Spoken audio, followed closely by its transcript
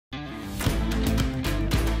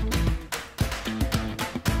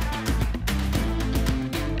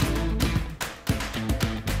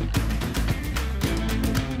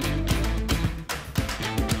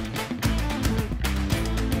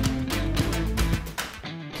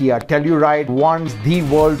Kia Telluride won the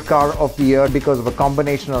World Car of the Year because of a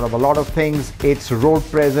combination of a lot of things. Its road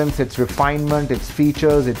presence, its refinement, its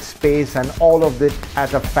features, its space, and all of it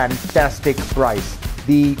at a fantastic price.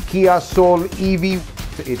 The Kia Soul EV,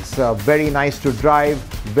 it's very nice to drive,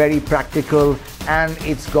 very practical, and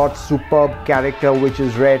it's got superb character which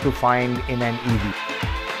is rare to find in an EV.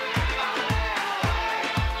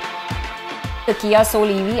 The Kia Soul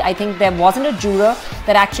EV, I think there wasn't a juror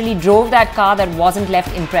that actually drove that car that wasn't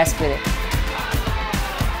left impressed with it.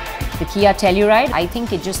 The Kia Telluride, I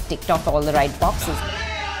think it just ticked off all the right boxes.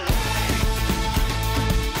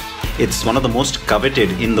 It's one of the most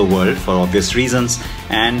coveted in the world for obvious reasons,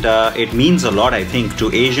 and it means a lot, I think,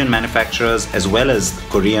 to Asian manufacturers as well as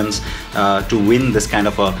Koreans to win this kind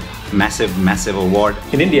of a massive award.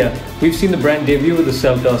 In India, we've seen the brand debut with the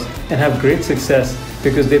Seltos and have great success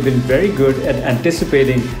because they've been very good at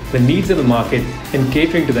anticipating the needs of the market and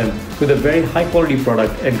catering to them with a very high quality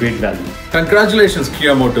product at great value. Congratulations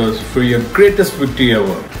Kia Motors for your greatest victory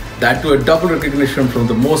ever. That to a double recognition from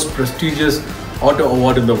the most prestigious auto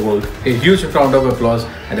award in the world. A huge round of applause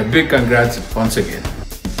and a big congrats once again.